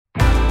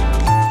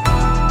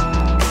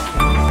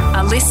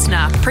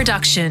listener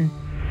production.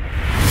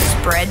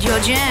 Spread your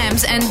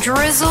jams and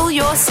drizzle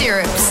your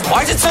syrups.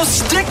 Why is it so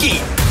sticky?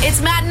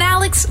 It's Matt and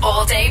Alex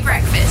All Day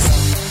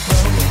Breakfast.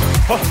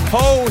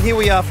 Oh, here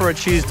we are for a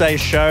Tuesday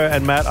show.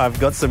 And Matt, I've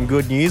got some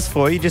good news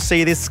for you. Did you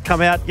see this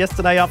come out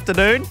yesterday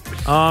afternoon?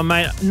 Oh,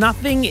 mate,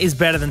 nothing is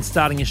better than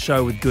starting a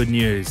show with good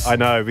news. I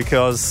know,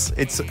 because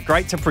it's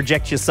great to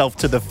project yourself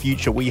to the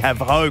future. We have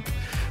hope.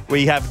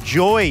 We have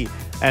joy.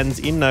 And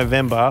in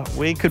November,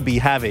 we could be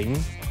having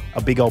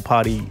a big old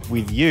party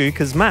with you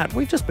because, Matt,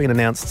 we've just been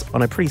announced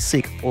on a pretty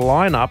sick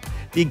lineup.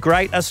 The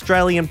Great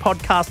Australian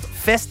Podcast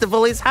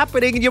Festival is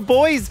happening and your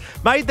boys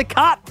made the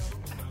cut.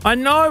 I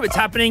know, it's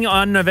happening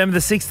on November the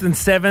 6th and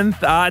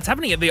 7th. It's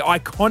happening at the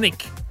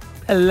iconic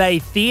Palais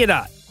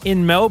Theatre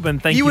in Melbourne.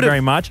 Thank you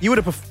very much. You would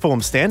have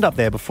performed stand-up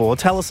there before.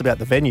 Tell us about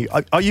the venue.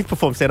 Oh, you've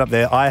performed stand-up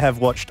there. I have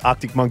watched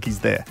Arctic Monkeys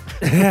there.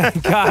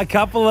 A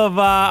couple of,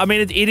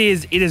 it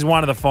is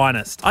one of the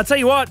finest. I'll tell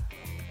you what,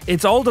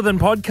 it's older than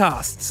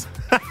podcasts.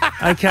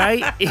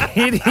 Okay,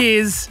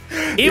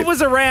 it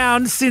was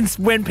around since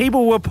when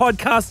people were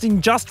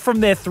podcasting just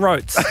from their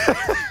throats.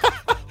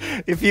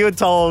 If you had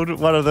told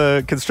one of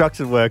the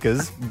construction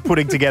workers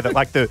putting together,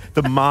 like the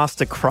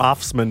master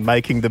craftsman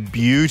making the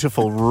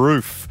beautiful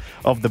roof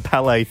of the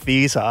Palais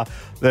Theatre,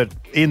 that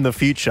in the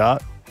future,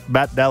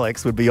 Matt and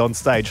Alex would be on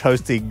stage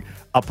hosting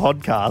a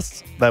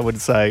podcast, they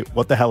would say,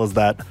 what the hell is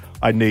that?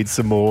 I need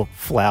some more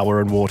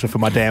flour and water for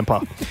my damper.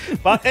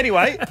 But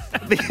anyway,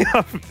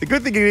 the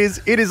good thing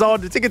is it is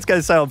on. The tickets go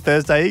sale on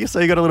Thursday, so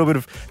you got a little bit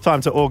of time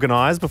to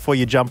organise before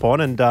you jump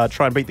on and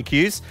try and beat the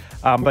queues.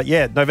 But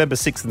yeah, November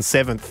 6th and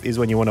 7th is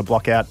when you want to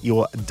block out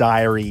your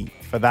diary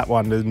for that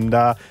one. And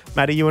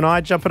Matty, you and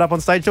I jumping up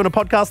on stage doing a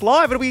podcast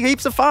live. It'll be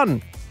heaps of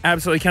fun.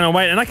 Absolutely cannot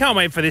wait, and I can't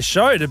wait for this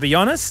show. To be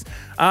honest,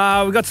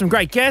 we've got some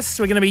great guests.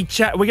 We're going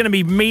to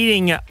be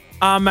meeting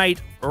our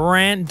mate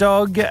Rant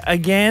Dog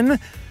again.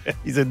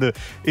 He's in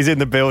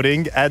the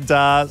building, and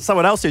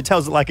someone else who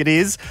tells it like it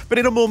is, but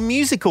in a more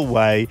musical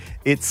way.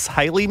 It's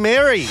Hayley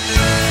Mary.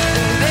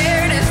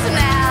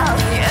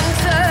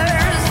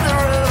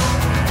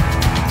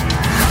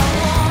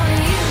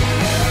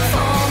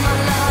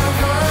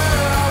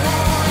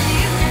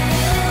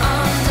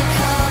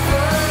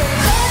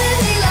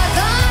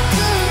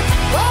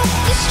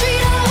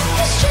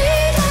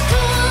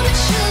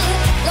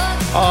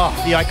 Oh,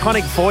 the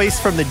iconic voice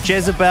from the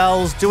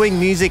Jezebels, doing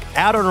music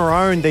out on her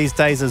own these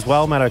days as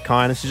well, Matt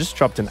O'Kine. She just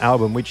dropped an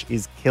album, which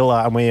is killer,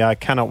 and we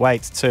cannot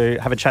wait to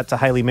have a chat to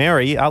Hayley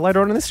Mary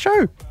later on in this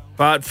show.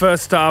 But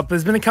first up,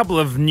 there's been a couple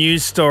of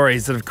news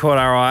stories that have caught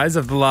our eyes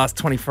over the last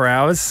 24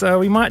 hours, so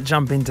we might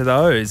jump into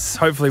those.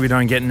 Hopefully we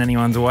don't get in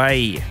anyone's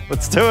way.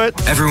 Let's do it.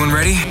 Everyone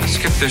ready? Let's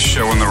get this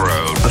show on the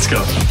road. Let's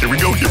go. Here we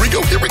go.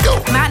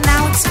 Matt and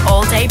Alex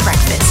All Day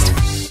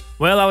Breakfast.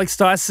 Well, Alex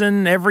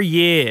Dyson, every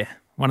year,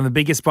 one of the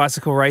biggest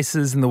bicycle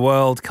races in the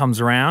world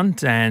comes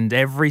around, and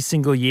every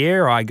single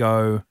year I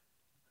go,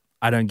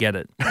 I don't get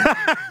it.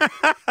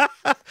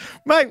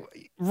 Mate,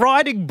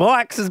 riding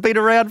bikes has been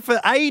around for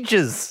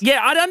ages.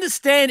 Yeah, I'd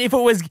understand if it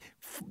was,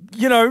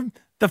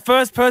 the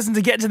first person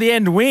to get to the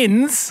end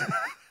wins,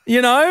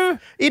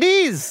 It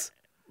is.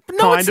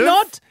 No, it's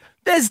not.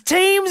 There's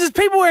teams, there's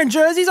people wearing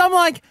jerseys. I'm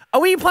like,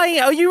 are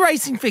you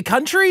racing for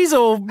countries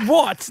or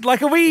what?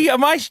 Like,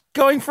 am I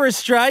going for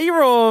Australia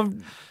or...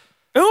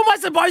 Who am I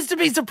supposed to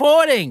be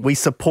supporting? We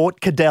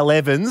support Cadel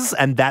Evans,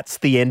 and that's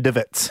the end of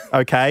it,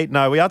 okay?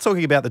 No, we are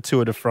talking about the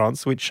Tour de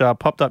France, which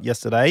popped up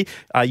yesterday.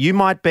 You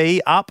might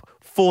be up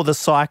for the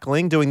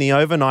cycling, doing the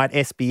overnight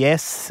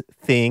SBS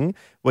thing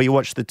where you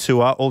watch the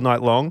tour all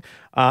night long,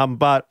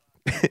 but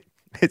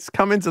it's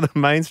come into the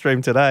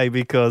mainstream today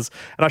because,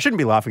 and I shouldn't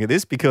be laughing at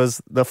this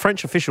because the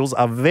French officials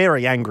are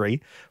very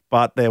angry,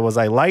 but there was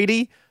a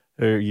lady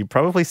who you've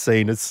probably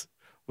seen was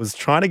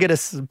trying to get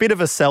a bit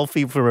of a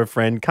selfie from her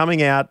friend,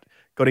 coming out,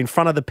 got in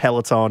front of the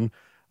peloton.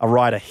 A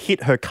rider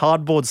hit her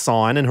cardboard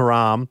sign in her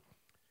arm,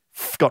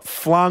 got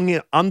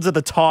flung under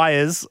the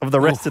tyres of the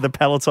rest of the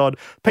peloton.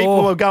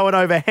 People were going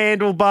over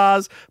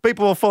handlebars.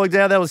 People were falling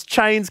down. There was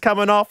chains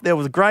coming off. There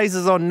was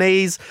grazers on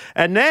knees.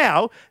 And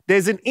now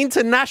there's an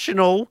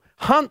international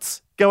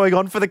hunt going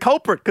on for the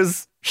culprit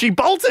because she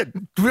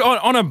bolted.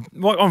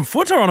 On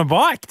foot or on a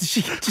bike? Did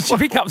she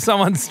pick up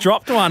someone's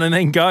dropped one and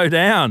then go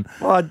down?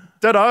 Well, I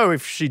don't know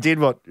if she did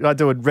what I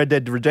do in Red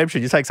Dead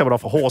Redemption. You take someone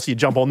off a horse, you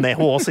jump on their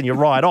horse and you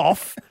ride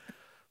off.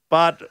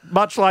 But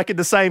much like in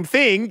the same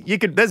thing,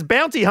 there's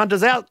bounty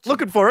hunters out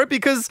looking for it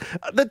because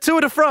the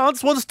Tour de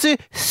France wants to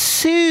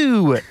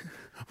sue.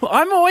 Well,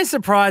 I'm always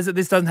surprised that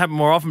this doesn't happen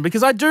more often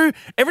because every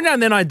now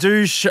and then I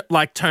do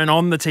turn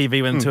on the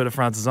TV when the Tour de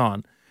France is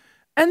on.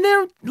 And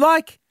they're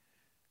like,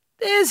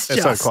 they're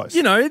so close.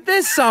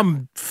 There's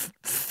some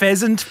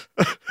pheasant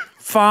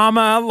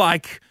farmer,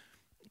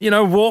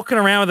 walking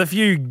around with a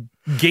few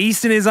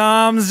geese in his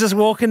arms, just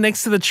walking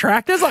next to the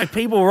track. There's like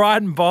people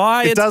riding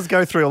by. It does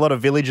go through a lot of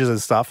villages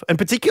and stuff. And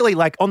particularly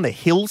like on the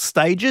hill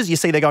stages, you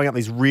see they're going up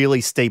these really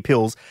steep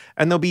hills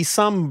and there'll be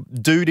some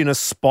dude in a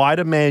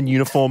Spider-Man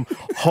uniform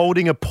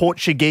holding a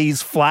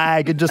Portuguese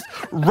flag and just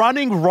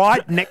running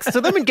right next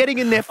to them and getting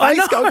in their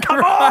face going, come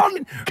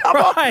on.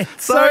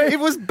 So it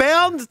was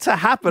bound to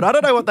happen. I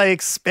don't know what they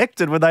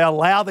expected when they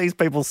allow these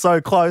people so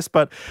close,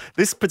 but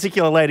this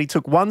particular lady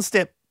took one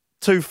step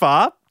too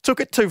far, took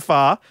it too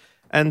far,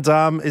 and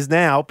is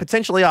now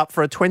potentially up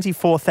for a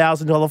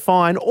 $24,000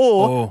 fine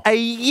or a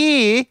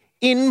year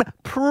in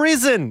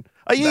prison.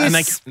 A year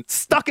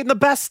stuck in the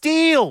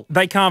Bastille.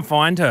 They can't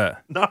find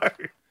her. No.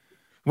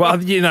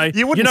 Well, you know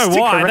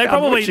why?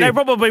 They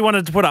probably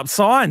wanted to put up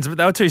signs, but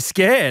they were too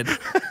scared.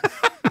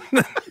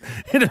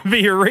 It'd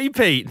be a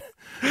repeat.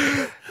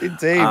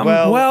 Indeed.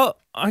 Well,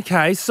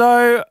 okay.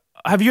 So,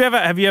 have you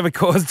ever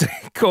caused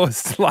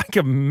like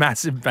a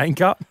massive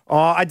bank up? Oh,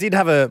 I did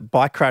have a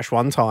bike crash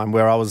one time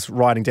where I was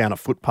riding down a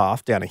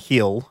footpath, down a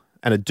hill,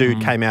 and a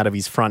dude came out of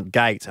his front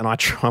gate, and I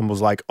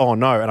was like, oh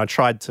no, and I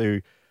tried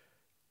to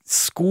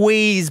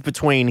squeeze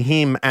between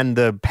him and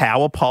the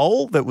power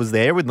pole that was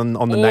there on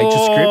the nature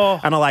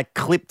strip, and I like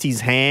clipped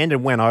his hand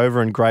and went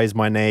over and grazed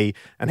my knee,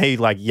 and he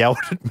like yelled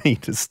at me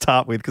to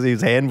start with because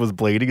his hand was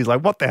bleeding. He's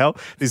like, what the hell?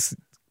 This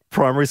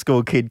primary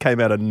school kid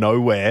came out of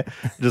nowhere,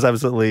 just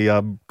absolutely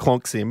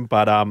clonks him,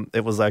 but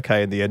it was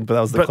okay in the end, but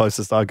that was the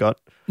closest I got.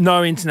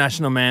 No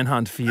international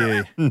manhunt for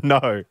you.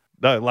 No,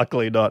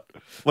 luckily not.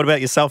 What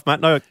about yourself,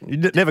 Matt? No, you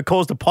never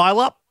caused a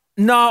pile-up?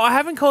 No, I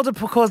haven't caused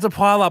a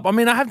pile-up. I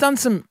mean, I have done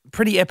some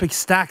pretty epic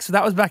stacks. So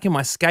that was back in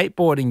my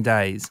skateboarding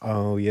days.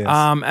 Oh, yes.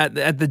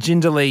 At the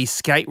Jindalee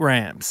skate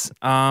ramps.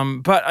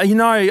 But, you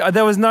know,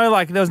 there was no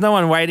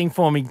one waiting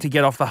for me to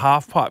get off the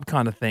half pipe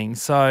kind of thing.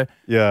 So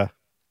yeah.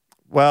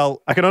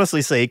 Well, I can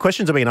honestly see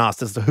questions are being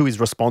asked as to who is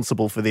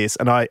responsible for this,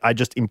 and I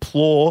just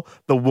implore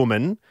the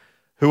woman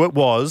who it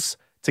was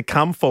to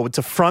come forward,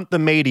 to front the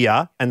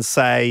media and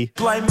say,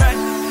 Blame me.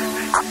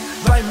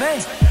 Blame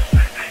me.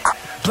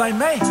 Blame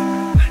me.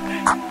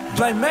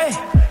 Blame me.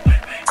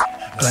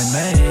 Blame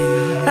me.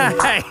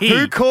 hey,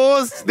 who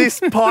caused this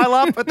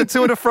pile-up at the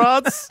Tour de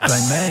France?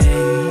 Blame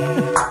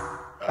me.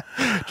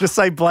 Just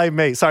say blame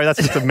me. Sorry, that's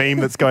just a meme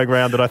that's going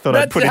around that I thought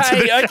I'd put into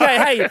the show.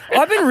 Okay,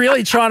 I've been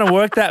really trying to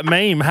work that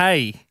meme,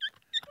 hey.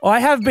 I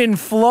have been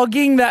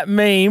flogging that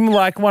meme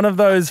like one of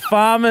those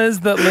farmers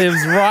that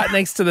lives right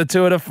next to the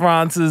Tour de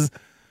France's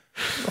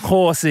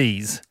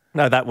horsies.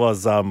 No, that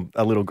was a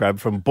little grab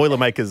from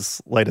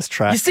Boilermaker's latest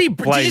track. Did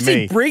you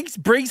see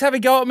Briggs have a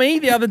go at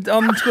me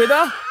on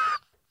Twitter?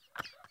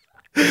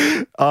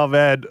 Oh,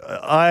 man.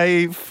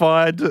 I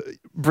find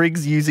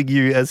Briggs using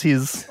you as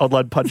his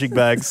online punching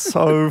bag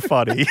so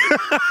funny.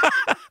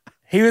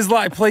 He was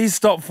like, please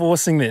stop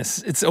forcing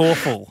this. It's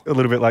awful. A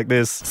little bit like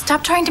this.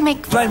 Stop trying to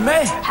make Blame me.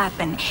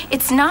 happen.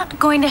 It's not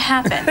going to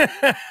happen.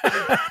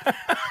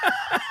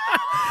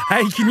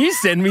 Hey, can you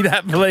send me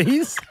that,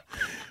 please?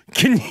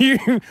 Can you?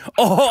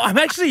 Oh, I'm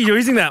actually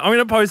using that. I'm going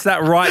to post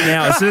that right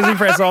now. As soon as we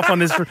press off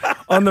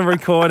on the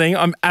recording,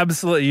 I'm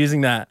absolutely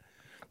using that.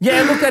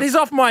 Yeah, look, that is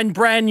off my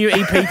brand new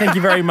EP. Thank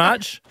you very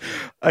much.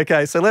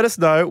 Okay, so let us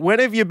know, when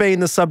have you been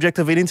the subject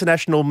of an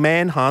international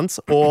manhunt,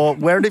 or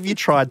where have you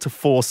tried to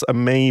force a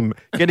meme?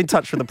 Get in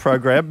touch with the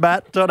program,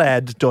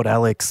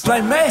 matt.ad.alex.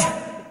 Blame me.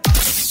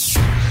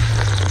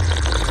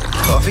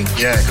 Coffee?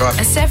 Yeah, go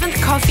A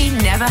seventh coffee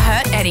never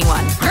hurt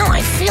anyone. No,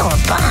 I feel a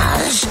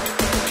buzz.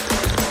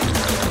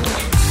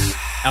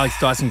 Alex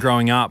Dyson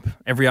growing up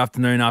every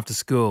afternoon after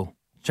school.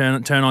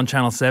 Turn on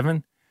Channel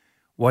 7,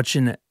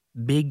 watching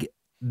big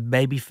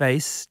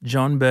babyface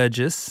John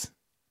Burgess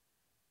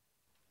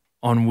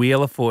on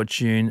Wheel of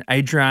Fortune,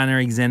 Adriana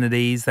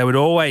Xenides. They would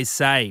always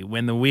say,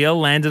 when the wheel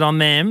landed on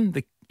them,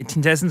 the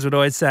contestants would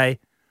always say,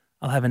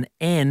 I'll have an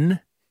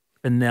N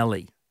for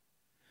Nelly.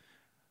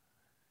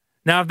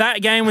 Now, if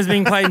that game was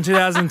being played in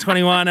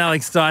 2021,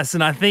 Alex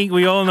Dyson, I think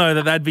we all know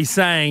that they'd be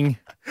saying,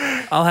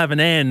 I'll have an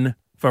N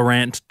for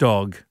Rant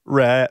Dog.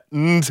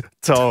 Rant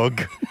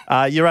Dog.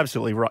 You're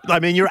absolutely right.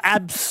 I mean, you're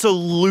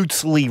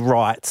absolutely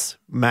right,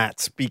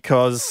 Matt,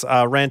 because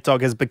Rant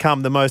Dog has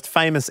become the most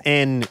famous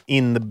N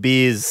in the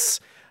biz.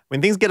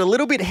 When things get a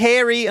little bit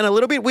hairy and a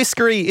little bit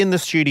whiskery in the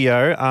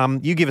studio,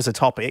 you give us a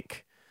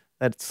topic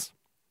that's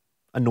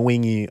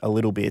annoying you a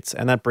little bit,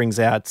 and that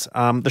brings out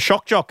the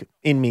shock jock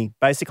in me.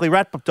 Basically,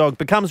 Rat Dog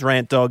becomes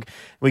Rant Dog.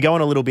 We go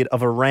on a little bit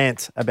of a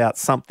rant about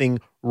something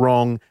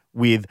wrong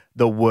with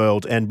the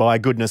world, and by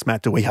goodness,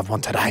 Matt, do we have one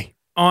today?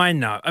 I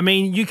know. I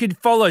mean, you could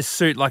follow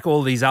suit like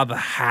all these other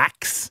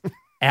hacks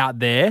out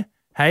there,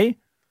 hey?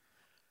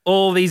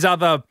 All these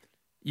other,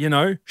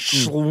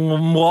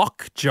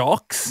 schlock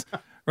jocks,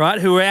 right,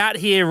 who are out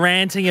here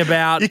ranting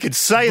about... You could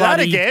say that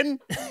again.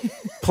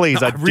 Please,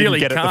 No, I really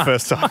didn't get can't. it the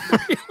first time.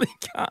 I really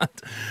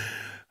can't.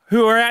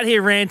 Who are out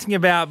here ranting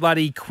about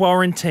bloody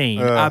quarantine,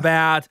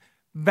 about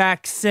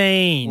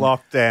vaccine,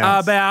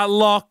 Lockdowns. about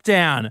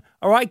lockdown.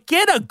 All right,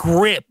 get a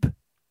grip.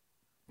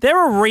 There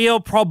are real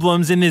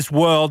problems in this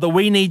world that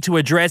we need to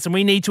address, and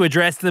we need to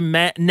address them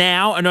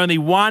now, and only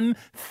one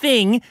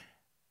thing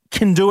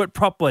can do it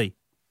properly.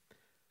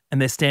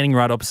 And they're standing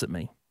right opposite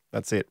me.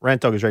 That's it.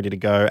 Rant Dog is ready to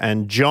go.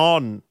 And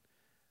John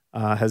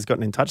has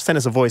gotten in touch. Send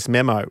us a voice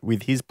memo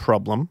with his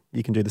problem.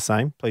 You can do the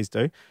same. Please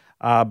do.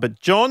 But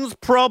John's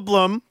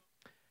problem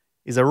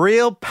is a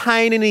real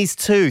pain in his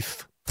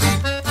tooth.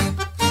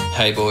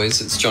 Hey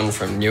boys, it's John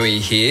from Newey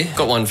here.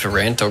 Got one for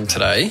Rant Dog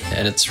today,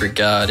 and it's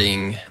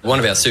regarding one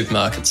of our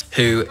supermarkets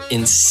who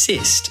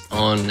insist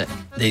on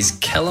these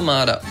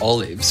Kalamata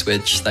olives,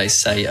 which they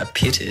say are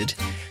pitted.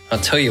 I'll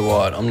tell you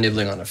what, I'm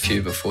nibbling on a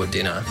few before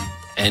dinner,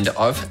 and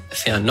I've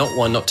found not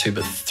one, not two,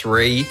 but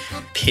 3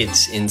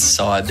 pits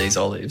inside these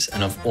olives,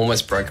 and I've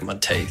almost broken my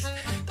teeth.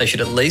 They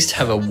should at least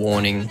have a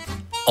warning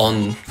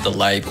on the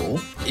label,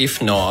 if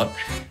not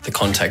the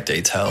contact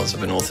details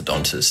of an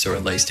orthodontist or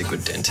at least a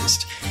good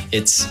dentist.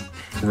 It's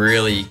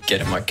really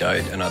getting my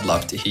goat, and I'd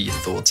love to hear your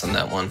thoughts on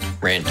that one.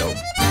 Rant Dog.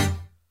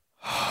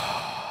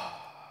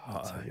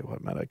 I'll tell you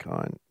what, Matt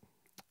O'Kine.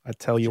 I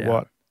tell you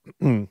what.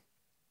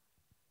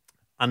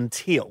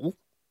 Until,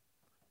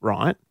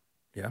 right,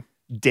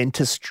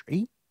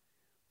 dentistry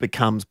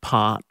becomes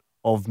part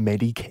of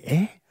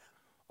Medicare.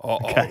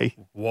 Okay.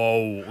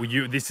 Whoa.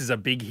 This is a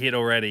big hit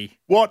already.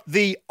 What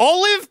the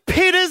olive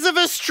pitters of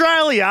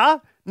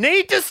Australia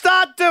need to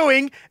start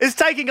doing is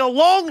taking a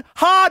long,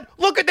 hard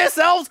look at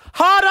themselves,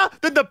 harder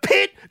than the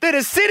pit that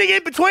is sitting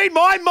in between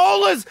my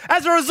molars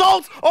as a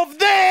result of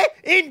their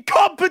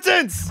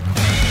incompetence.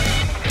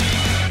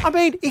 I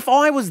mean, if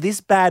I was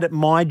this bad at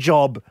my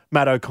job,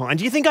 Matt O'Kine,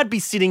 do you think I'd be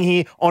sitting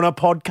here on a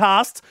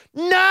podcast?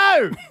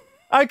 No!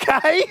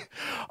 Okay?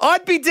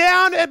 I'd be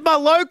down at my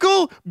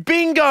local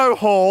bingo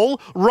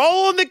hall,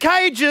 rolling the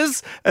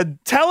cages and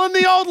telling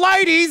the old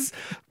ladies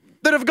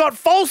that have got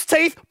false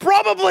teeth,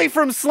 probably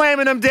from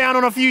slamming them down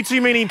on a few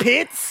too many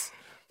pits,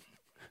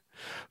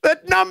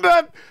 that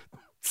number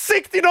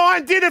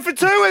 69 dinner for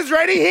 2 is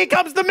ready. Here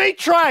comes the meat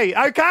tray,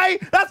 okay?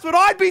 That's what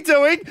I'd be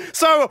doing.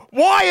 So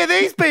why are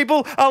these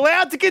people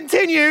allowed to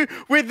continue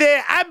with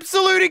their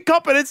absolute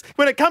incompetence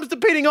when it comes to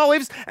pitting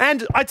olives?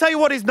 And I tell you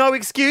what is no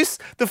excuse.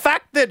 The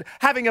fact that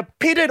having a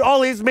pitted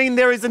olives means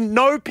there is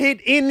no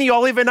pit in the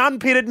olive and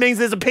unpitted means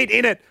there's a pit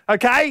in it,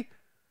 okay?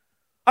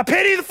 I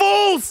pity the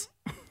fools.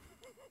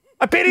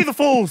 I pity the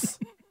fools.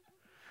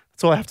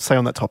 That's all I have to say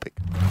on that topic.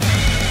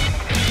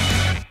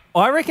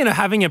 I reckon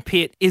having a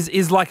pit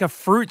is like a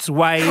fruit's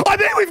way. I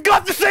mean, we've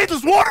got the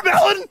seedless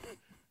watermelon.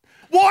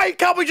 Why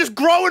can't we just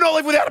grow an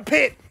olive without a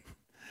pit?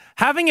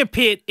 Having a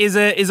pit is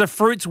a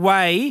fruit's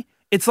way.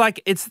 It's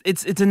like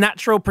it's a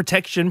natural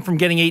protection from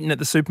getting eaten at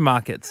the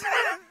supermarkets.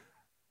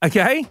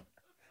 Okay?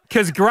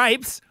 Because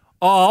grapes,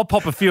 I'll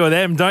pop a few of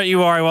them, don't you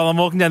worry, while I'm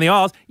walking down the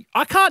aisles.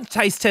 I can't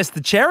taste test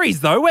the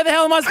cherries, though. Where the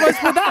hell am I supposed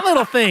to put that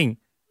little thing?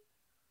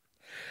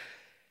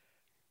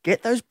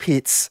 Get those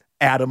pits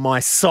out of my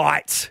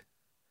sight.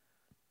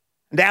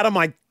 And out of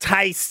my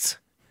taste.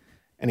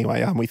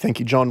 Anyway, we thank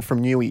you, John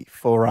from Newey,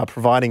 for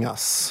providing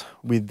us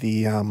with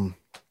the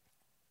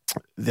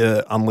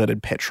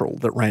unleaded petrol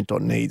that Rant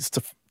Dog needs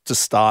to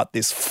start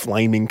this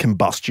flaming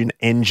combustion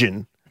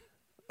engine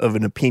of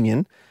an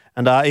opinion.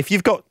 And if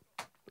you've got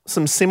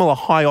some similar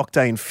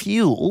high-octane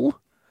fuel,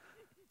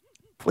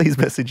 please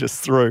message us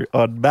through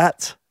on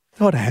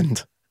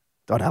matt.and.alex.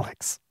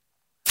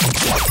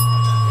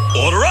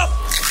 Order up!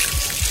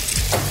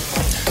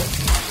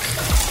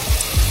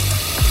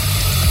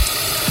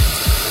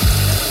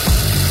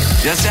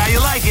 Just how you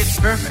like it.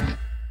 Perfect.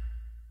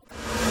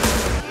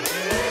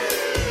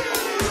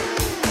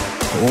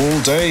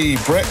 All day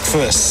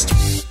breakfast.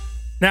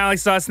 Now,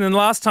 Alex Dyson, the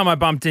last time I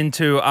bumped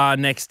into our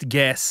next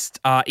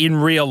guest in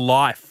real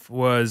life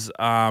was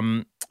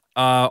on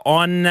a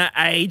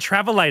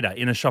travelator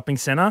in a shopping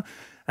centre,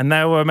 and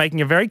they were making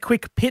a very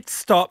quick pit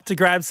stop to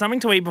grab something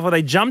to eat before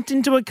they jumped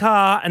into a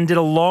car and did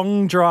a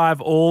long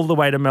drive all the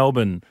way to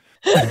Melbourne.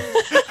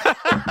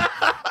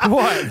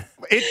 What?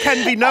 It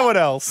can be no one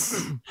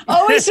else.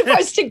 Are we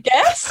supposed to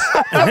guess?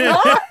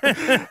 What?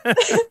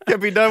 Can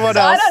be no one else.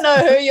 I don't know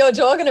who you're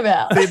talking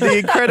about. The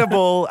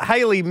incredible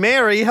Hayley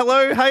Mary.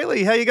 Hello,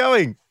 Hayley. How are you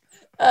going?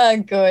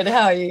 Good.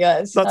 How are you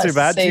guys? Not Nice too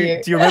bad. to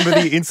see Do you remember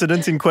the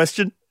incident in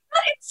question?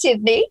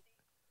 Sydney.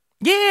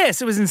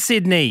 Yes, it was in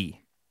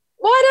Sydney.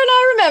 Why don't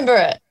I remember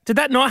it? Did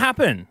that not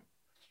happen?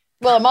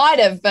 Well, it might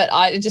have, but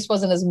it just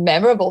wasn't as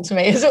memorable to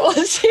me as it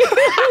was to you.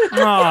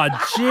 Oh,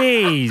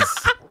 jeez.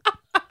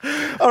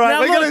 All right,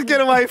 Now, we're look- going to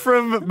get away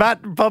from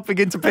Matt bumping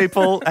into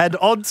people and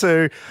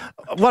onto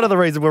one of the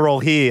reasons we're all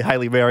here,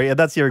 Hayley Mary, and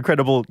that's your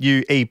incredible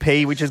new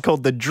EP, which is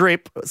called The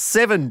Drip.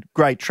 7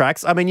 great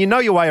tracks. I mean, you know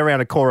your way around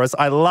a chorus.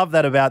 I love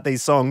that about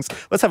these songs.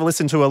 Let's have a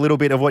listen to a little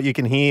bit of what you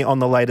can hear on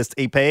the latest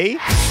EP.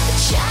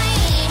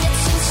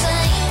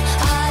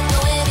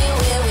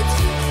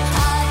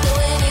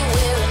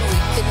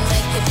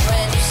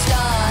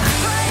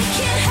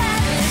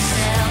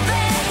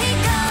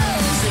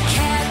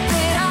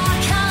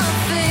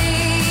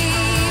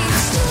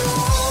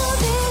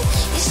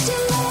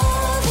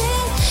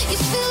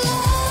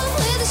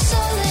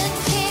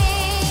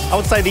 I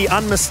would say the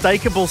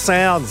unmistakable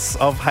sounds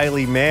of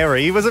Hayley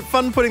Mary. Was it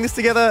fun putting this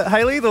together,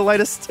 Hayley, the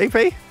latest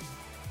EP?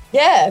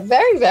 Yeah,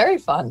 very, very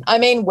fun. I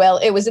mean, well,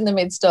 it was in the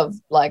midst of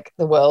like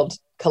the world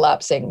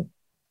collapsing,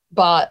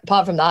 but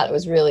apart from that, it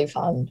was really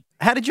fun.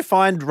 How did you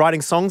find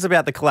writing songs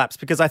about the collapse?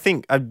 Because I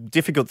think a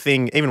difficult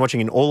thing, even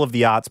watching in all of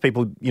the arts,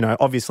 people,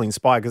 obviously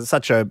inspired because it's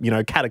such a,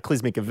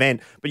 cataclysmic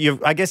event. But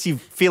I guess you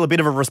feel a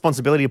bit of a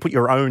responsibility to put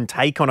your own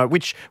take on it.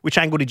 Which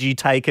angle did you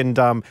take, and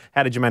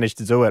how did you manage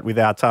to do it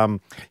without,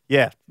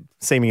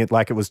 seeming it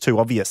like it was too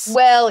obvious?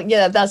 Well,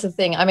 yeah, that's the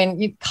thing. I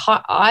mean,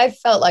 I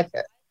felt like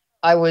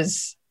I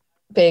was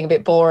being a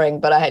bit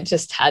boring, but I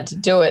just had to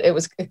do it. It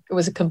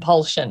was a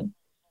compulsion,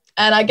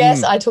 and I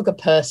guess I took a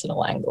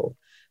personal angle,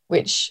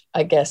 which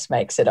I guess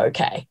makes it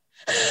okay.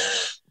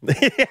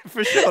 Yeah,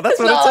 for sure. That's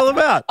what it's all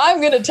about.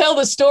 I'm going to tell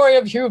the story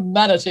of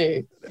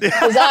humanity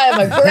because I am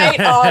a great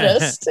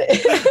artist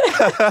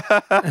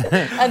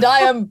and I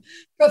am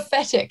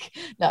prophetic.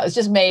 No, it's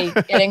just me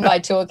getting my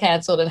tour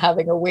cancelled and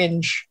having a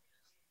whinge.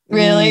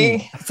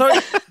 Really?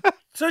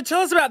 So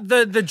tell us about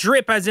the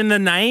Drip, as in the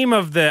name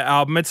of the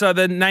album. It's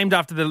named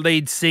after the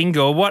lead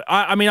single. What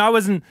I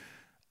wasn't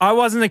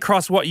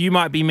across what you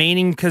might be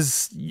meaning,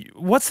 because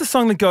what's the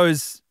song that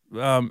goes,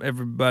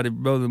 everybody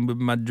rolling with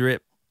my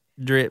drip,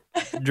 drip,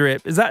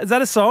 drip? Is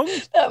that a song?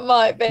 That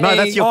might be. No,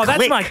 that's your click.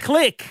 That's my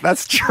click.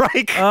 That's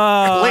Drake.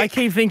 Oh, Click. I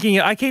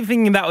keep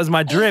thinking that was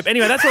my drip.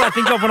 Anyway, that's what I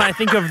think of when I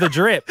think of the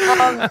Drip.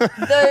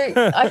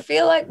 Though I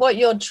feel like what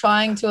you're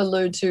trying to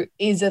allude to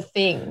is a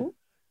thing,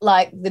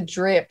 like the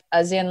drip,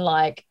 as in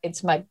like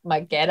it's my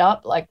get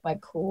up, like my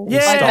cool.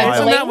 Yeah, style.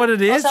 isn't that what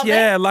it is?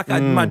 Yeah, like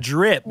my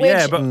drip. Which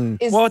yeah, but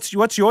is-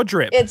 what's your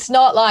drip? It's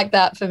not like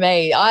that for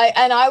me.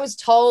 I was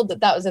told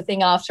that was a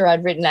thing after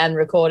I'd written and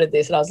recorded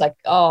this, and I was like,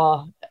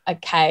 oh,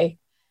 okay.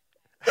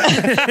 Cool.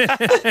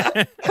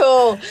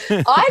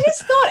 I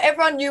just thought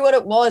everyone knew what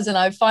it was, and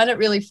I find it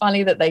really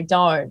funny that they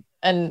don't,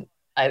 and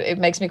it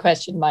makes me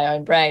question my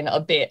own brain a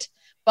bit.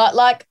 But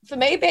like for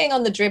me, being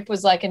on the drip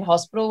was like in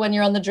hospital when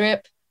you're on the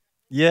drip.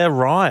 Yeah,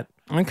 right.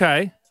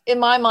 Okay. In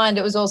my mind,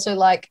 it was also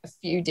like a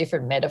few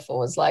different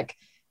metaphors, like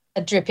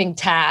a dripping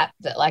tap,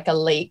 like a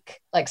leak,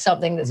 like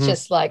something that's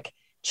just like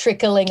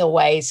trickling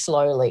away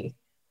slowly.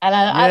 And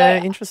I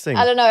don't, interesting.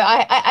 I don't know.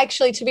 I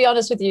actually, to be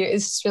honest with you,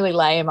 it's really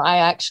lame. I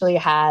actually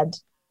had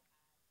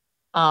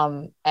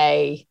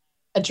a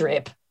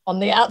drip on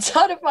the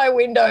outside of my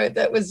window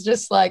that was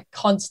just like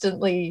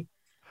constantly,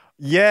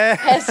 like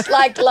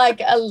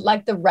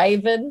the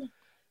Raven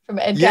from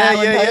Edgar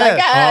Allan Poe,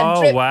 like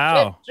drip,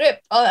 wow, drip, drip,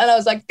 and I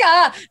was like,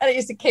 and it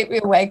used to keep me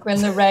awake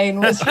when the rain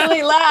was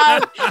really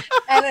loud.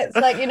 And it's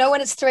like, when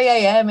it's 3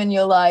 a.m. and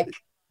you're like,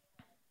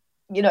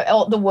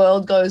 the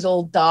world goes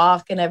all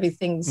dark and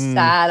everything's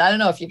sad. I don't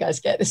know if you guys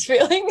get this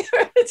feeling.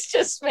 It's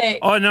just me.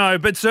 Oh no,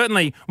 but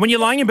certainly when you're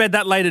lying in bed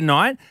that late at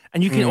night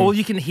and you can all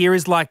you can hear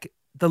is like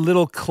the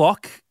little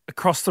clock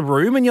across the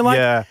room, and you're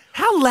like,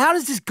 how loud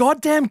is this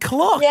goddamn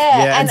clock?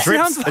 Yeah, and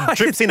it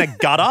drips in a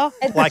gutter,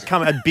 like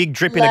a big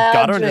drip in a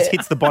gutter, and just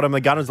hits the bottom of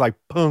the gutter. It's like,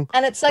 boom.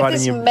 And it's like right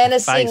this in your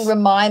menacing face.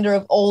 reminder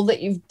of all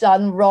that you've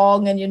done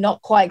wrong and you're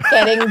not quite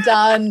getting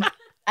done.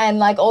 And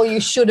like all you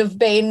should have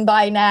been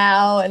by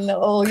now, and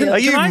all Are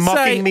you I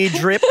mocking say- me,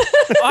 Drip?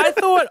 I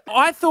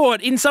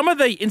thought in some of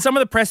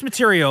the press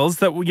materials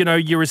that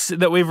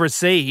that we've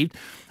received,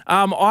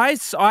 I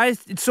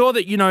saw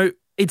that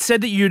it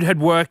said that you had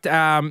worked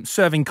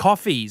serving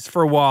coffees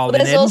for a while.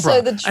 But in there's also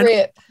Edinburgh. the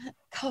drip.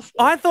 Coffee.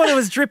 I thought it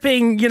was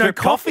dripping, Drip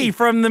coffee coffee.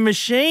 from the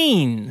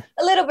machine.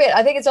 A little bit.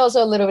 I think it's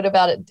also a little bit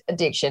about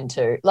addiction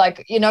too.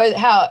 Like,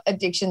 how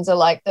addictions are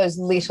like those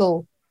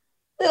little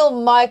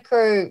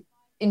micro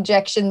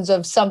injections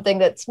of something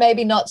that's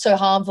maybe not so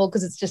harmful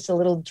because it's just a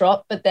little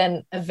drop, but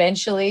then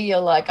eventually you're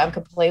like, I'm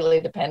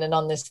completely dependent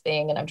on this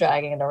thing and I'm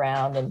dragging it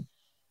around and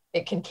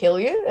it can kill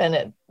you.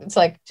 And it's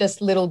like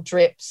just little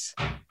drips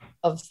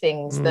of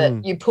things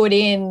that you put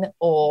in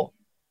or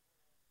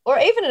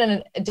even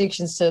in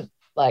addictions to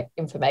like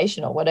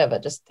information or whatever,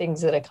 just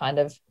things that are kind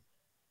of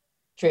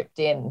dripped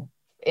in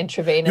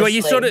intravenously. Well,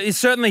 you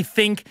certainly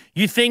think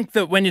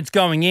that when it's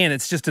going in,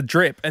 it's just a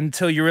drip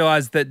until you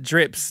realise that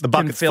drips can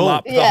bucket's fill full.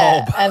 up the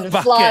whole and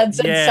bucket. floods,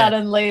 and Yeah.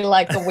 suddenly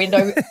like the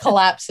window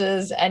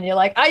collapses, and you're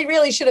like, I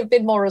really should have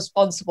been more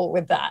responsible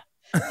with that.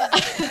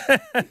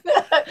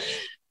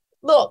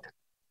 Look,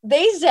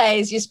 these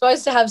days you're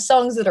supposed to have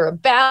songs that are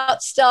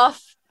about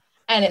stuff.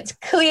 And it's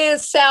clear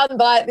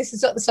soundbite. This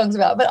is what the song's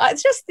about. But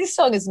it's just this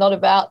song is not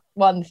about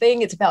one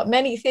thing. It's about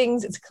many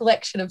things. It's a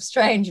collection of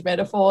strange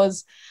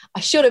metaphors. I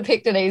should have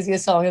picked an easier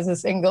song as a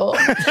single.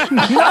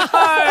 No.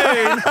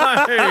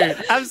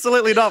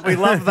 Absolutely not. We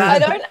love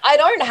that. I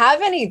don't have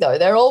any though.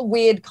 They're all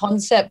weird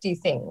concept-y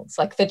things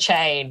like The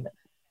Chain.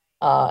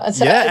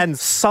 And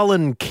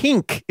Sullen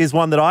Kink is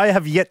one that I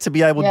have yet to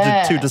be able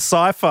to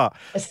decipher.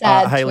 A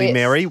sad Hayley twist.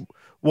 Mary.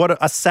 What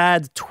a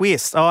sad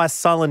twist. Oh, a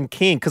sullen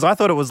kink. Because I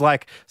thought it was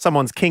like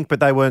someone's kink,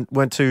 but they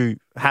weren't too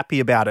happy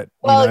about it.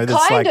 Well,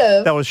 that's kind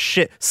of. They were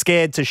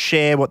scared to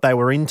share what they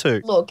were into.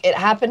 Look, it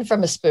happened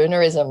from a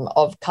spoonerism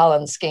of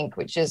Cullen Skink,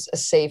 which is a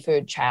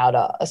seafood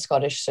chowder, a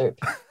Scottish soup.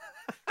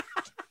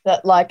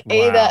 that like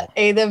Wow.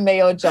 either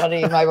me or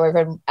Johnny, my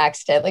boyfriend,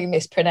 accidentally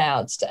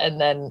mispronounced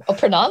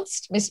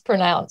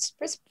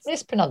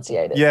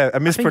mispronunciated. Yeah, a I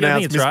think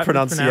mispronounced it's right,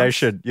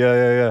 mispronunciation.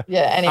 Yeah.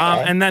 Yeah,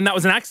 anyway. And then that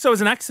was an accident. So it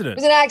was an It accident.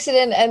 was an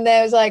accident, and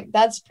there was like,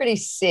 that's pretty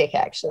sick,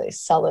 actually.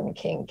 Southern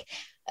kink.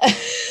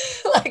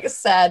 Like a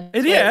sad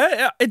twist.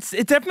 Yeah,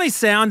 it definitely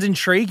sounds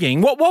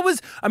intriguing. What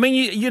was? I mean,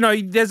 you know,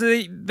 there's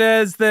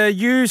the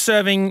you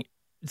selling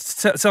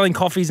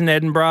coffees in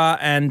Edinburgh,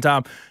 and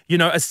you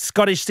know, a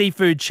Scottish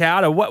seafood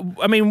chowder.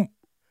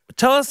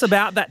 Tell us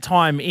about that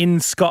time in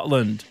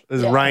Scotland.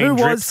 There's Yeah. rain Who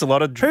drips, was- a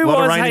lot of Who lot of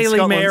was rain in Hayley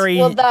Scotland. Mary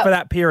Well, for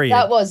that period?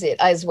 That was it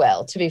as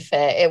well, to be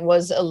fair. It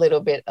was a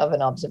little bit of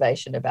an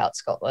observation about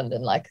Scotland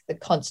and like the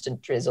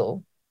constant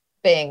drizzle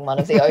being one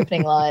of the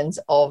opening lines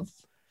of,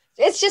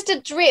 it's just a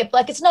drip.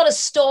 Like, it's not a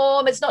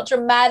storm. It's not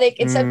dramatic.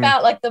 It's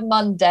about like the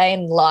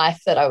mundane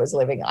life that I was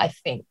living, I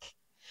think.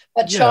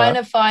 But Yeah. trying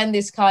to find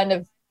this kind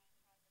of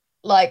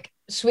like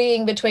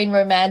swinging between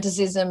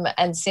romanticism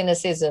and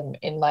cynicism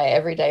in my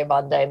everyday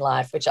mundane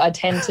life, which I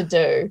tend to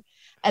do.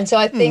 And so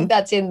I think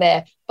that's in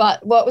there.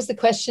 But what was the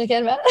question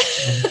again, Matt?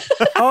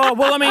 Oh,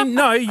 well, I mean,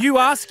 no,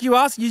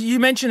 you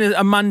mentioned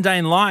a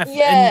mundane life.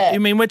 Yeah. And, I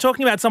mean, we're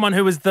talking about someone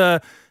who was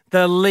the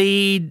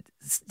lead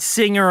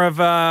singer of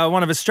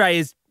one of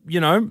Australia's, you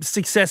know,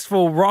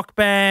 successful rock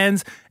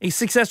bands, a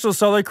successful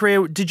solo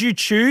career. Did you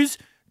choose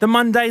the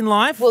mundane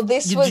life? Well,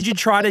 this was Did you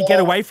try to get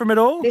before- away from it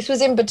all? This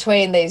was in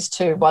between these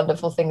two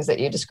wonderful things that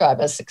you describe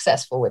as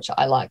successful, which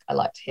I like. I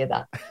like to hear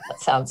that. That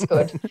sounds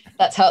good.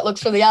 That's how it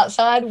looks from the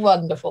outside.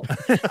 Wonderful.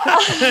 But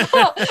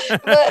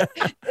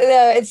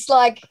it's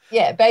like,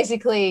 yeah,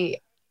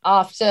 basically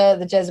after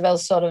the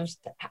Jezebels sort of,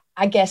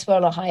 I guess, were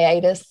on a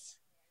hiatus,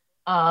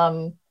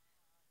 and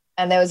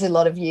there was a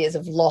lot of years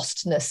of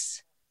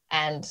lostness,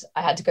 and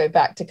I had to go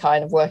back to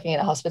kind of working in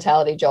a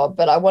hospitality job.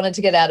 But I wanted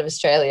to get out of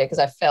Australia because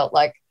I felt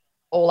like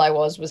all I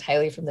was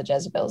Hayley from the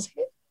Jezebels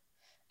here.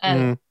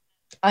 And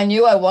I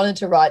knew I wanted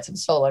to write some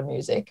solo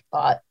music,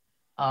 but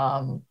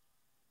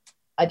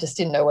I just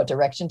didn't know what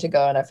direction to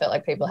go. And I felt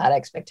like people had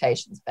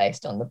expectations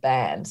based on the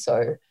band.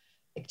 So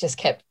it just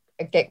kept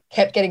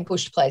getting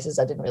pushed places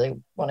I didn't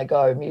really want to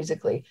go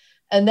musically.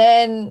 And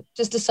then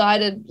just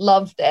decided,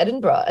 loved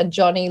Edinburgh, and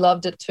Johnny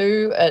loved it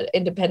too,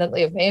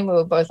 independently of me. And we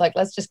were both like,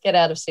 let's just get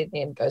out of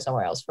Sydney and go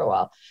somewhere else for a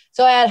while.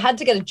 So I had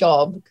to get a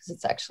job because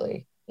it's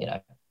actually, you know,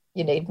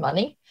 you need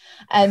money.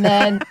 And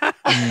then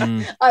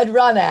I'd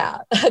run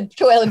out. I'd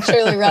well and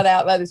truly run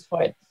out by this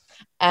point.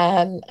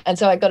 And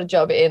so I got a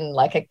job in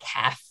like a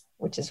cafe,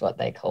 which is what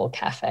they call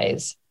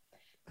cafes.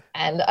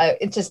 And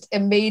it just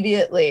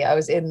immediately, I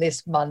was in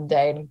this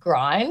mundane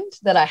grind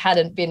that I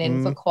hadn't been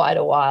in for quite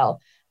a while.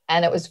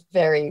 And it was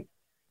very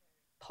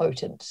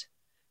potent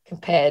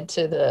compared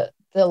to the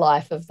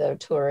life of the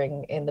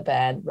touring in the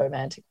band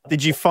romantic.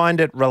 Did you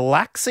find it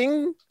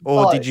relaxing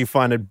or Both. did you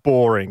find it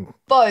boring?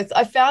 Both.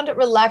 I found it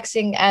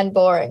relaxing and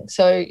boring.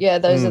 So yeah,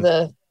 those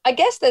are I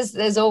guess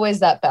there's always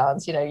that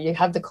balance. You know, you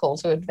have the call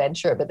to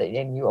adventure, but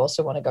then you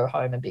also want to go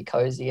home and be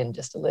cozy and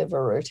just live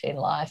a routine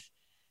life.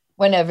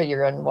 Whenever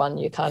you're in one,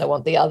 you kind of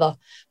want the other.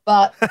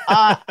 But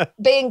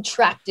being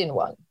trapped in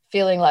one,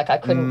 feeling like I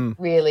couldn't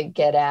really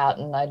get out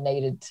and I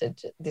needed to,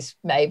 this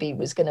maybe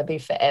was going to be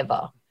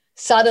forever.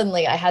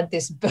 Suddenly I had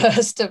this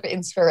burst of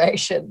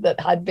inspiration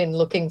that I'd been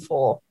looking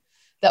for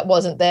that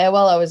wasn't there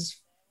while I was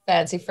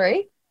fancy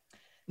free.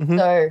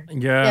 So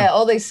yeah,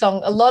 all these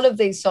songs, a lot of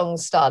these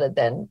songs started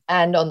then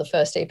and on the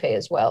first EP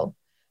as well.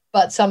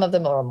 But some of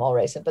them are more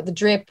recent. But The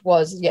Drip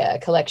was, a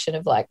collection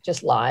of like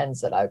just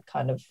lines that I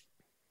kind of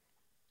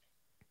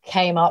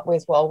came up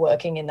with while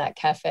working in that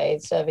cafe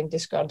serving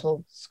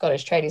disgruntled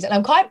Scottish tradies. And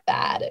I'm quite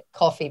bad at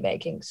coffee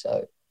making,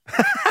 so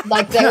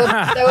like they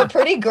were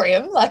pretty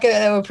grim, like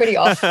they were pretty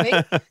off me.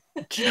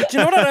 Do you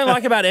know what I don't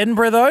like about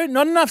Edinburgh, though?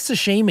 Not enough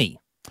sashimi.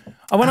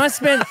 When I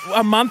spent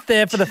a month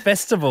there for the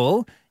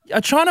festival,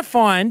 I'm trying to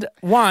find,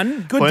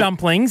 one, good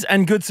dumplings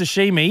and good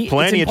sashimi.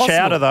 Plenty of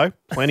chowder, though.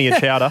 Plenty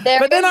of chowder.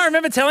 But then I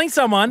remember telling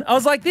someone, I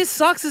was like, this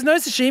sucks. There's no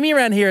sashimi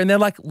around here. And they're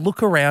like,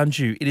 look around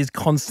you. It is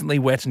constantly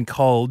wet and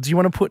cold. Do you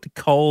want to put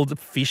cold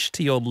fish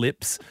to your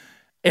lips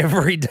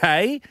every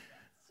day?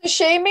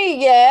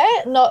 Sashimi, yeah,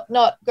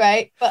 not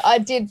great. But I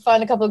did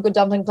find a couple of good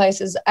dumpling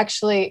places.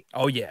 Actually,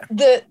 oh yeah,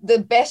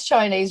 the best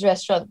Chinese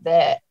restaurant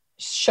there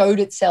showed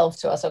itself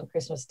to us on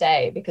Christmas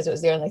Day because it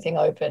was the only thing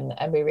open,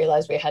 and we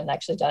realized we hadn't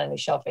actually done any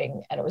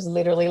shopping, and it was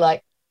literally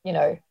like, you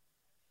know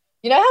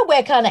how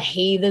we're kind of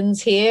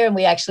heathens here and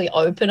we actually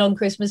open on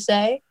Christmas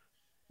Day?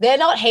 They're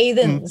not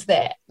heathens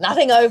there.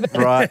 Nothing open.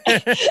 Right.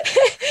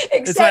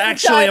 It's like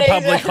actually a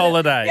public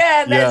holiday.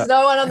 Yeah, there's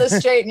no one on the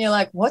street and you're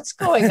like, what's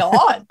going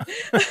on?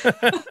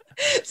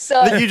 So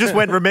Then you just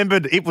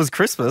remembered it was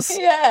Christmas.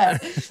 yeah.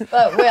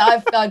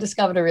 But I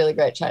discovered a really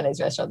great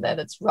Chinese restaurant there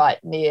that's right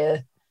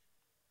near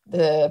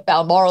the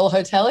Balmoral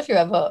Hotel, if you're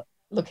ever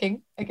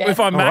looking again. If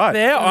I'm back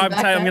there, I'm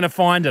back there. going to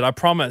find it. I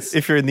promise.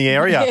 If you're in the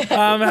area.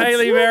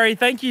 Hayley Mary,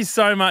 thank you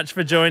so much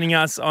for joining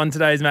us on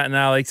today's Matt and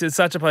Alex. It's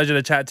such a pleasure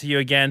to chat to you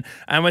again.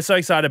 And we're so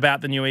excited about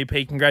the new EP.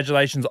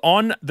 Congratulations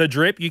on The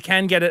Drip. You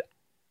can get it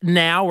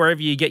now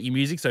wherever you get your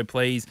music, so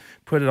please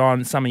put it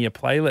on some of your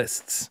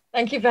playlists.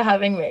 Thank you for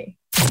having me.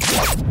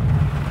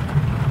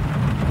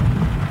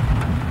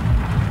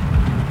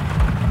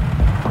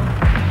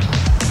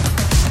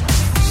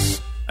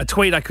 A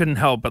tweet I couldn't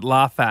help but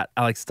laugh at,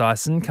 Alex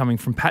Dyson, coming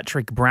from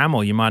Patrick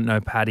Bramwell. You might know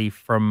Paddy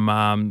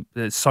from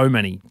too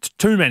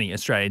many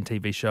Australian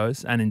TV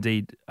shows and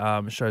indeed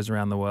shows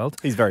around the world.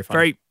 He's very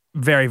funny.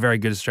 Very, very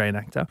good Australian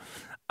actor.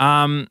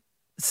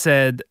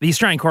 Said, the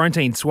Australian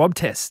quarantine swab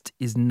test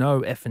is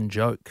no effing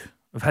joke.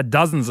 We've had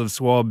dozens of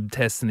swab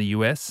tests in the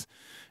US,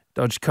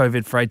 dodged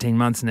COVID for 18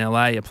 months in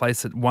LA, a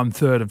place that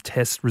 1/3 of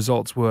test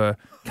results were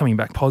coming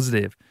back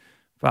positive.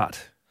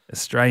 But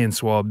Australian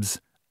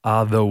swabs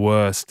are the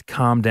worst.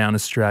 Calm down,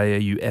 Australia,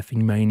 you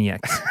effing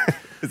maniacs.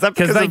 Is that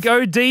because they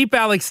go deep,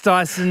 Alex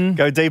Dyson.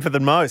 Go deeper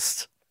than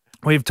most.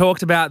 We've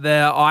talked about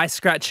the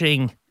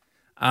eye-scratching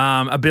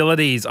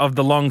abilities of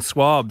the long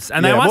swabs,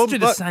 and they must do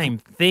the same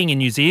thing in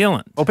New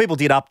Zealand. Well, people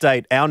did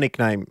update our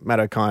nickname,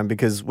 Matt O'Kine,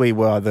 because we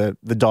were the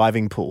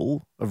diving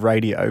pool of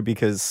radio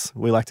because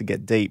we like to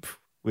get deep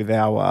with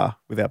our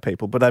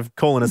people. But they've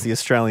calling us the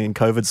Australian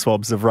COVID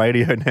swabs of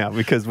radio now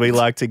because we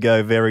like to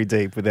go very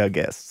deep with our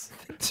guests.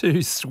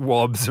 2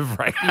 swabs of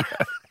radio.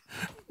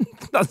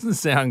 Doesn't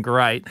sound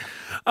great.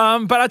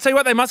 But I tell you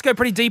what, they must go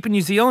pretty deep in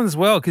New Zealand as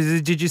well,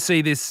 because did you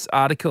see this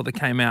article that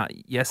came out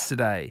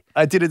yesterday?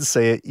 I didn't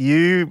see it.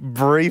 You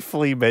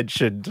briefly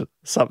mentioned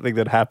something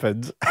that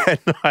happened, and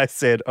I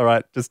said, all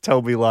right, just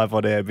tell me live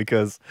on air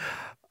because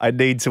I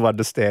need to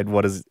understand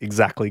what is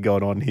exactly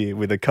going on here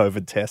with a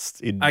COVID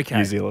test in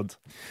New Zealand.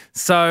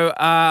 So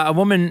a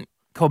woman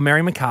called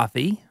Mary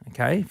McCarthy,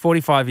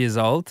 45 years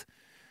old,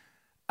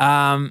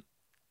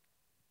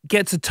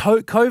 gets a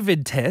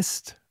COVID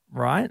test,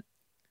 right?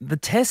 The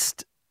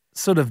test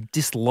sort of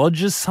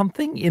dislodges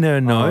something in her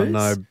nose. Oh,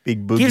 no,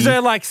 big boogie. Gives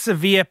her like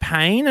severe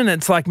pain, and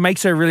it's like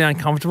makes her really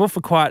uncomfortable for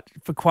quite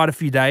a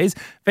few days.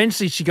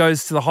 Eventually, she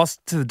goes to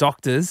the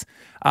doctors.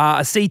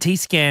 A CT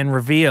scan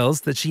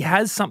reveals that she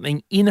has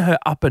something in her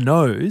upper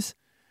nose,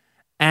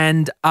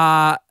 and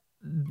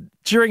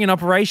during an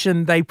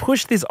operation, they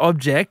push this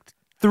object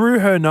through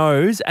her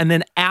nose and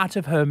then out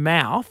of her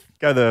mouth.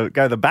 Go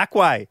the back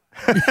way.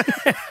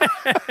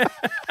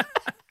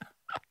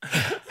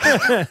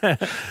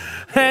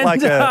 And,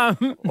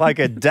 like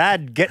a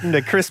dad getting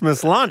to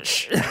Christmas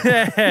lunch.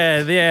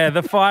 Yeah,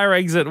 the fire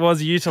exit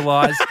was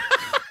utilised.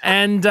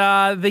 And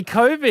the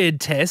COVID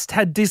test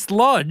had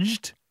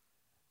dislodged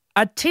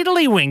a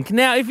tiddlywink.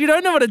 Now, if you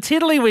don't know what a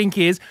tiddlywink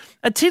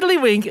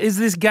is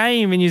this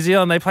game in New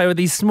Zealand they play with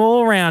these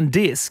small round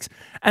discs.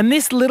 And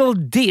this little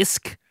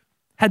disc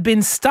had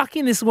been stuck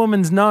in this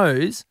woman's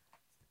nose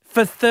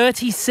for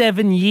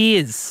 37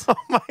 years. Oh,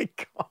 my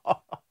God.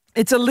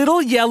 It's a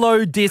little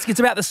yellow disc. It's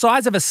about the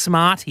size of a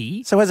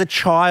Smartie. So as a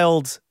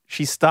child,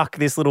 she stuck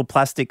this little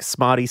plastic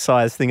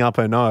Smartie-sized thing up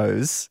her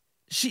nose.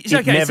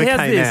 It never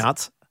came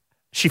out.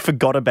 She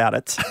forgot about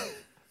it.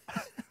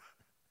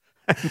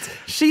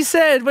 She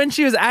said when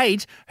she was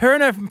 8, her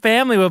and her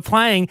family were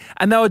playing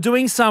and they were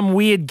doing some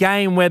weird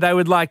game where they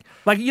would like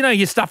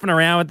you're stuffing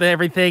around with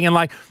everything, and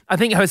like I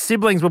think her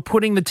siblings were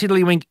putting the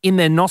tiddlywink in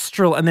their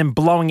nostril and then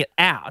blowing it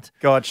out.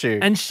 Got you.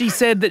 And she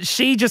said that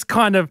she just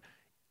kind of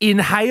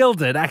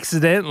inhaled it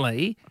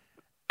accidentally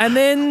and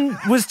then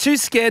was too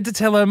scared to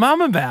tell her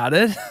mum about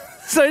it,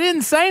 so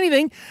didn't say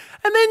anything.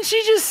 And then she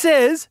just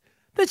says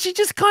that she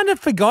just kind of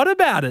forgot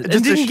about it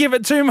and didn't give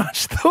it too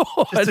much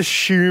thought. Just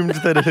assumed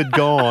that it had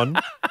gone,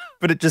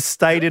 but it just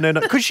stayed in her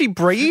nose. Could she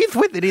breathe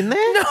with it in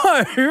there?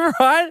 No,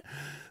 right?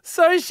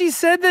 So she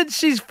said that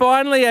she's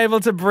finally able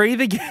to breathe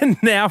again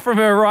now from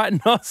her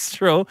right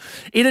nostril.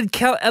 It had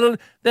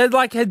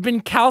had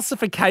been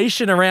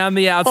calcification around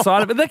the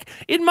outside of it.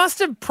 It must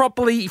have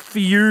properly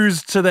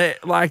fused to the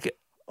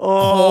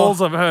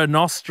holes of her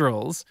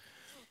nostrils.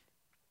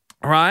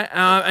 Right,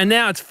 and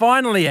now it's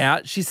finally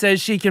out. She says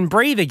she can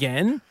breathe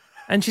again,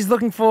 and she's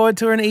looking forward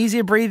to an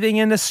easier breathing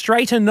and a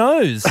straighter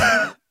nose.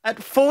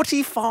 At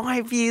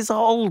 45 years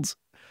old.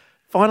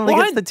 Finally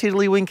gets the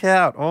tiddlywink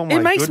out. Oh, my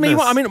goodness. It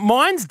makes me,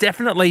 mine's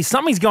definitely,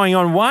 something's going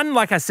on. One,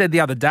 like I said the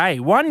other day,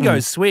 one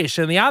goes swish,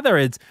 and the other,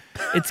 it's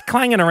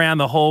clanging around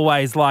the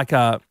hallways like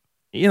a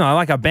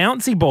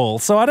bouncy ball.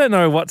 So I don't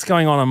know what's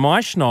going on in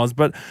my schnoz,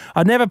 but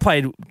I've never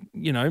played,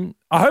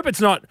 I hope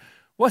it's not.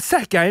 What's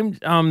that game?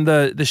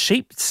 The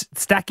sheep,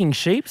 stacking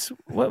sheeps.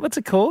 What's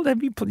it called?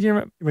 Have you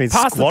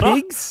Pass Squatter?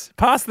 the Pigs?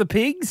 Pass the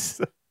Pigs?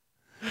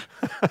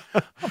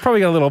 I've probably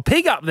got a little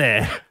pig up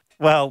there.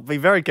 Well, be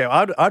very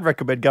careful. I'd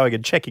recommend going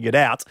and checking it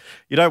out.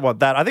 You don't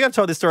want that. I think I've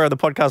told this story on the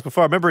podcast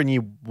before. I remember in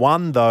year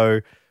 1, though,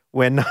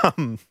 when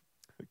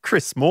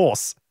Chris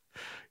Morse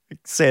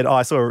said,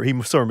 he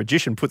saw a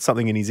magician put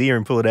something in his ear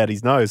and pull it out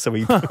his nose. So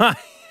he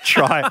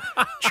tried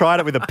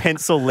it with a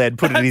pencil lead,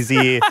 put it in his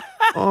ear.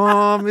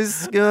 Oh,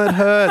 Miss Good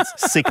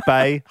hurts. Sick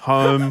bay,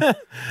 home,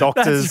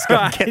 doctors,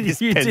 got to get this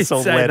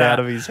pencil lead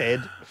out of his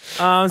head.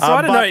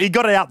 I don't know. He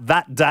got it out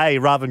that day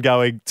rather than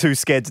going too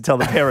scared to tell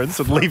the parents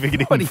and leaving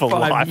it in for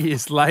life. 25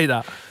 years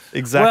later.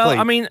 Exactly.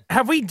 Well,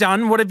 have we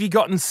done, what have you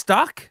gotten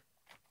stuck?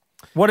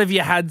 What have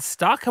you had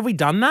stuck? Have we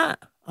done that?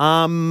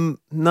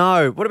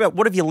 No.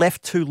 What have you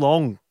left too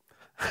long?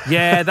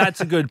 Yeah,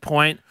 that's a good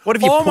point. What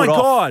have you Oh put my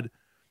off? God.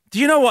 Do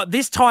you know what?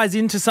 This ties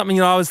into something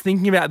that I was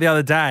thinking about the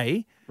other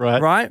day.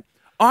 Right?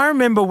 I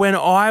remember when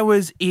I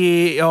was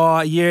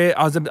I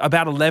was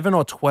about 11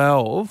 or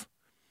 12,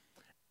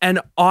 and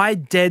I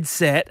dead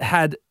set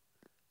had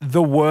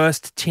the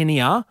worst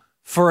tinea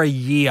for a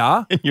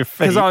year In your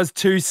feet. because I was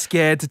too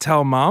scared to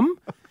tell mum.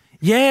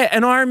 Yeah,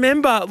 and I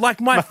remember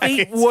like my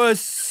feet were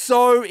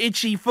so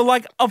itchy for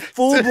like a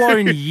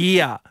full-blown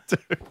year.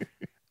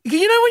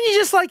 You know when you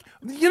just like,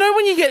 you know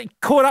when you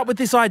get caught up with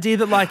this idea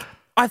that like,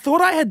 I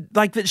thought I had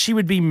like that she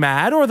would be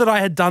mad or that I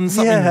had done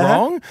something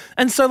wrong.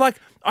 And so like,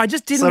 I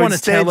just didn't want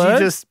to tell her. You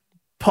just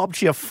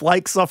popped your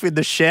flakes off in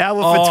the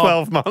shower for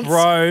 12 months.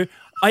 Bro,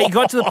 I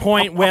got to the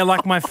point where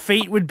like my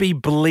feet would be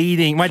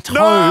bleeding. My toes.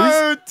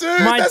 No,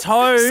 dude. My that's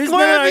toes.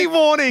 Squirmy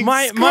warning.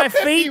 My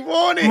feet.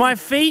 Warning. My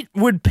feet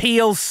would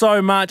peel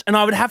so much, and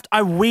I would have to.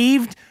 I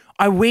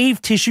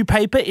weaved tissue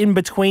paper in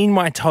between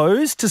my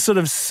toes to sort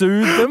of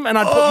soothe them, and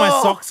I'd put my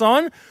socks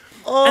on, and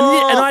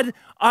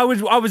I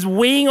was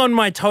weeing on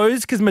my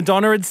toes because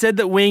Madonna had said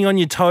that weeing on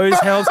your toes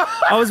helps.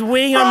 I was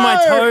weeing on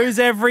my toes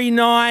every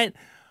night.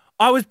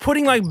 I was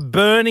putting like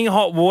burning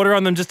hot water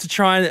on them just to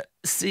try and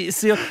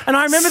seal. And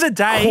I remember the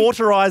day.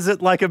 Cauterize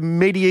it like a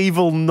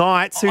medieval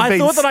knight who'd been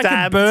thought that stabbed.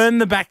 I could burn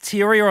the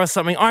bacteria or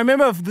something. I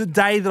remember the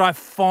day that I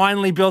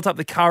finally built up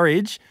the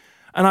courage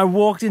and I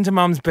walked into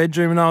Mum's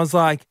bedroom and I was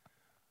like,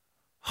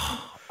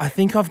 I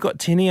think I've got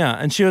tinea.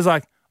 And she was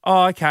like,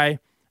 oh, okay.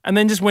 And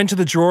then just went to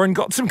the drawer and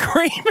got some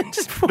cream and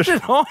just put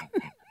it on.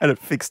 And it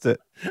fixed it.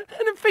 And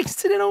it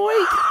fixed it in a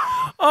week.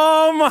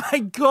 Oh, my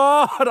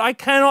God. I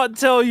cannot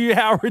tell you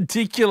how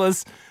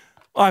ridiculous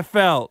I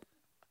felt.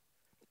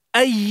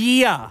 A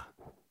year.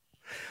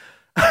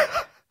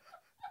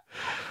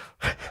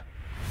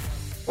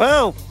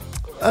 Well,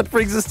 that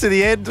brings us to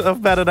the end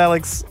of Matt and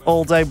Alex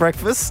all-day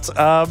breakfast.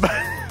 I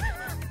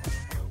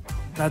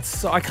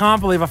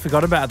can't believe I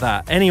forgot about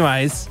that.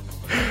 Anyways.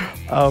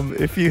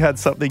 If you had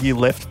something you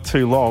left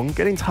too long,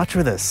 get in touch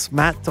with us.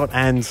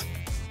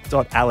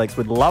 Matt.and.Alex.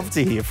 We'd love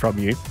to hear from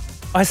you.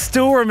 I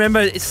still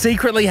remember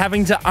secretly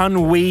having to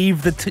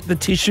unweave the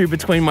tissue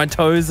between my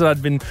toes that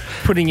I'd been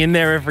putting in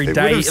there every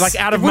day, like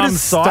out of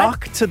Mum's sight.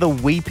 Stuck to the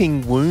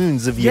weeping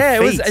wounds of your feet. Yeah,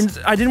 it was, and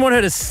I didn't want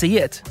her to see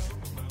it.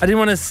 I didn't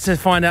want us to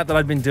find out that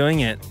I'd been doing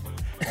it.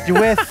 Do you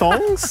wear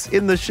thongs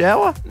in the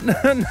shower?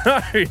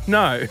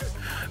 No.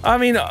 I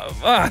mean,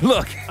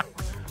 look.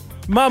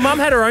 My mum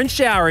had her own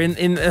shower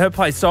in her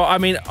place, so I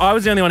mean, I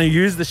was the only one who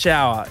used the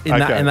shower in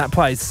that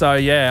place. So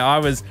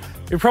yeah,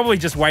 it probably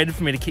just waited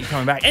for me to keep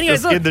coming back.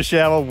 Anyways, just in the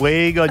shower,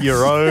 weeing on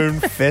your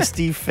own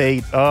festy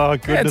feet. Oh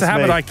goodness me! It's a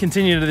habit I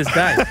continue to this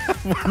day.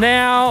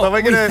 Now well,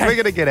 we're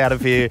gonna get out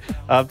of here.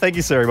 Thank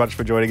you so very much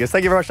for joining us.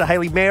 Thank you very much to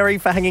Haley Mary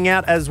for hanging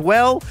out as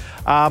well.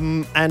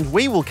 And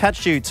we will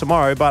catch you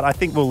tomorrow. But I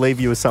think we'll leave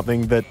you with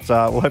something that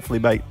will hopefully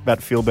make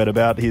Matt feel better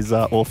about his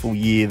awful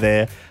year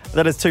there.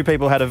 That is, two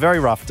people had a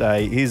very rough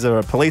day. Here's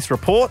a police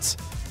report,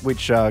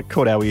 which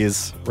caught our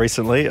ears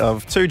recently,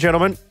 of two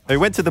gentlemen who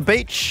went to the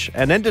beach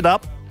and ended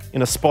up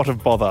in a spot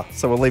of bother.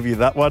 So we'll leave you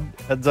that one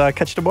and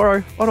catch you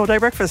tomorrow on All Day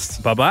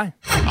Breakfast. Bye-bye.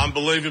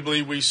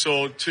 Unbelievably, we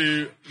saw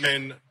two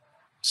men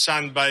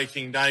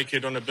sunbaking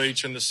naked on a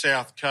beach on the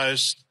south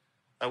coast.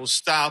 They were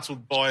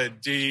startled by a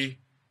deer,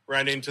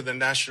 ran into the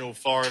National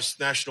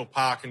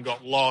Park and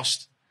got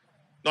lost.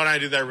 Not only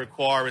did they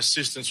require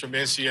assistance from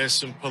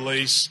SES and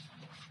police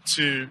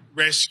to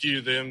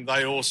rescue them,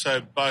 they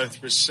also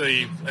both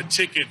received a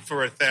ticket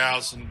for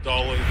 $1,000.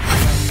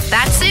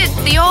 That's it.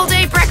 The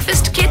all-day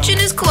breakfast kitchen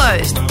is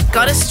closed.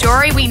 Got a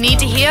story we need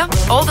to hear?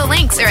 All the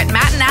links are at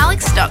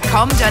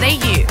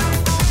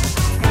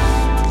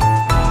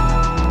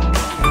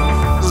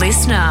mattandalex.com.au.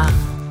 Listener.